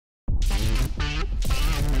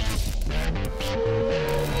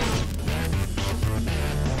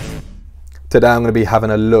Today I'm going to be having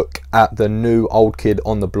a look at the new old kid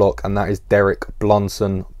on the block, and that is Derek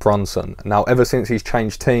Brunson. Now, ever since he's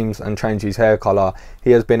changed teams and changed his hair colour,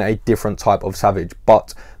 he has been a different type of savage.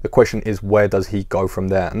 But the question is, where does he go from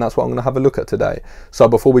there? And that's what I'm going to have a look at today. So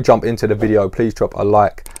before we jump into the video, please drop a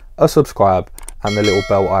like, a subscribe, and the little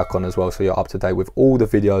bell icon as well, so you're up to date with all the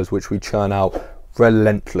videos which we churn out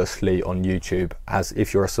relentlessly on YouTube. As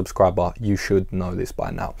if you're a subscriber, you should know this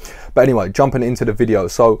by now. But anyway, jumping into the video.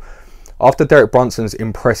 So after Derek Brunson's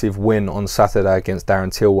impressive win on Saturday against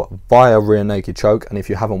Darren Till via rear naked choke, and if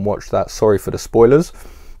you haven't watched that, sorry for the spoilers,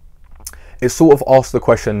 it sort of asks the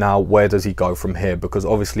question now, where does he go from here? Because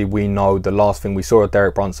obviously we know the last thing we saw of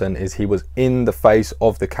Derek Brunson is he was in the face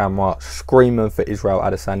of the camera screaming for Israel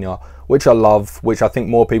Adesanya, which I love, which I think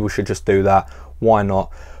more people should just do that. Why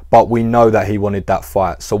not? But we know that he wanted that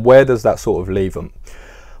fight. So where does that sort of leave him?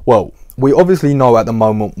 Well, we obviously know at the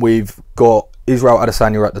moment we've got Israel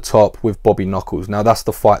Adesanya at the top with Bobby Knuckles. Now that's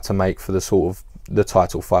the fight to make for the sort of the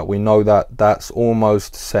title fight. We know that that's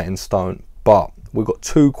almost set in stone, but we've got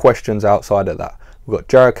two questions outside of that. We've got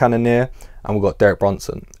Jared Cannoneir and we've got Derek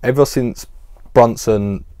Brunson. Ever since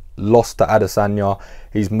Brunson lost to Adesanya,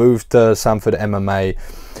 he's moved to Sanford MMA.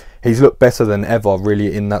 He's looked better than ever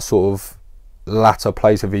really in that sort of latter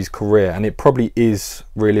place of his career, and it probably is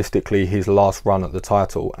realistically his last run at the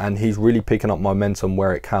title, and he's really picking up momentum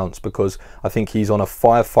where it counts, because I think he's on a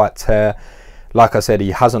 5-fight tear. Like I said,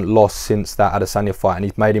 he hasn't lost since that Adesanya fight, and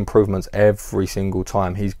he's made improvements every single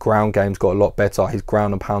time. His ground game's got a lot better. His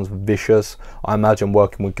ground and pound's vicious. I imagine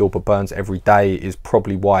working with Gilbert Burns every day is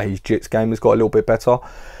probably why his jits game has got a little bit better,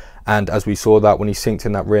 and as we saw that when he synced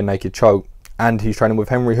in that rear naked choke. And he's training with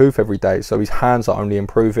Henry Hoof every day, so his hands are only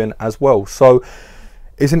improving as well. So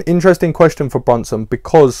it's an interesting question for Brunson,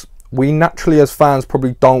 because we naturally as fans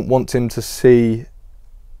probably don't want him to see...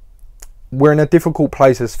 We're in a difficult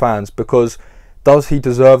place as fans, because does he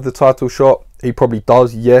deserve the title shot? He probably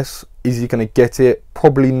does, yes. Is he going to get it?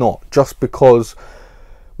 Probably not, just because,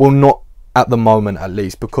 well, not at the moment at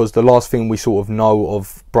least, because the last thing we sort of know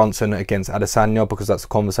of Brunson against Adesanya, because that's the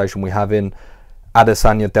conversation we're having,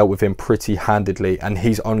 Adesanya dealt with him pretty handedly, and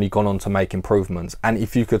he's only gone on to make improvements. And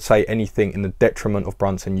if you could say anything in the detriment of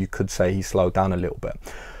Brunson, you could say he slowed down a little bit.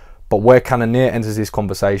 But where Cannoneir enters this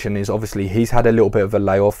conversation is obviously he's had a little bit of a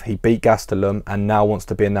layoff. He beat Gastelum and now wants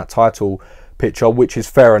to be in that title picture, which is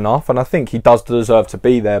fair enough, and I think he does deserve to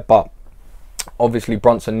be there. But obviously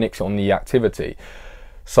Brunson nicks on the activity.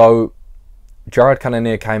 So Jared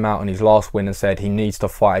Cannoneir came out on his last win and said he needs to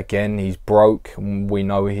fight again. He's broke. We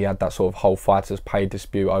know he had that sort of whole fighters pay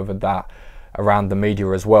dispute over that around the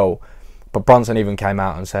media as well. But Brunson even came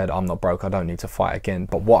out and said, I'm not broke, I don't need to fight again.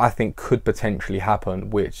 But what I think could potentially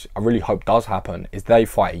happen, which I really hope does happen, is they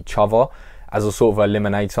fight each other as a sort of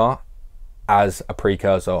eliminator, as a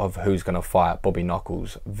precursor of who's going to fight Bobby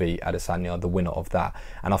Knuckles v Adesanya, the winner of that.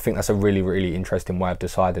 And I think that's a really, really interesting way of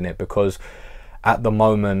deciding it, because at the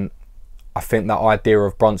moment, I think that idea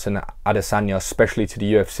of Brunson Adesanya, especially to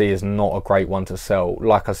the UFC, is not a great one to sell.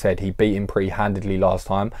 Like I said, he beat him pretty handedly last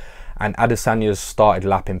time, and Adesanya's started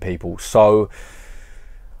lapping people. So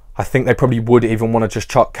I think they probably would even want to just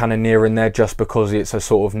chuck Cannoneir in there, just because it's a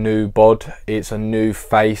sort of new bod, it's a new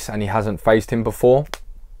face, and he hasn't faced him before.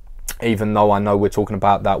 Even though I know we're talking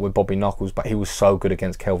about that with Bobby Knuckles, but he was so good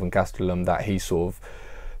against Kelvin Gastelum that he sort of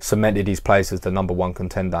cemented his place as the #1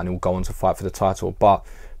 contender, and he'll go on to fight for the title. But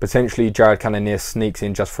potentially Jared Cannoneir sneaks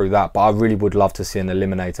in just through that, but I really would love to see an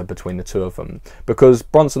eliminator between the two of them, because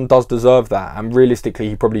Brunson does deserve that, and realistically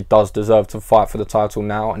he probably does deserve to fight for the title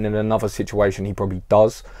now, and in another situation he probably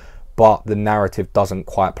does, but the narrative doesn't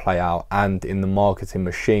quite play out, and in the marketing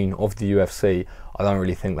machine of the UFC, I don't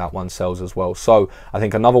really think that one sells as well. So I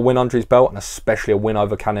think another win under his belt, and especially a win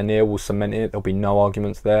over Cannoneir, will cement it. There'll be no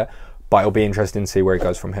arguments there, but it'll be interesting to see where he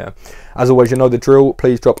goes from here. As always, you know the drill.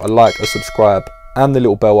 Please drop a like, a subscribe, and the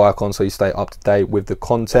little bell icon so you stay up to date with the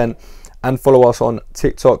content, and follow us on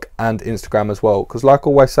TikTok and Instagram as well, because like I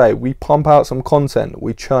always say, we pump out some content,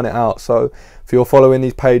 we churn it out. So if you're following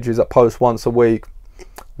these pages that post once a week,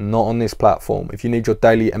 not on this platform. If you need your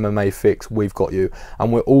daily MMA fix, we've got you.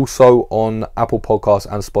 And we're also on Apple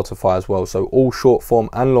Podcasts and Spotify as well, so all short form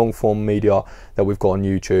and long form media that we've got on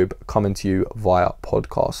YouTube coming to you via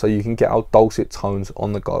podcast, so you can get our dulcet tones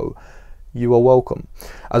on the go. You are welcome.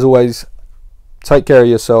 As always, take care of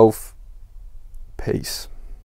yourself. Peace.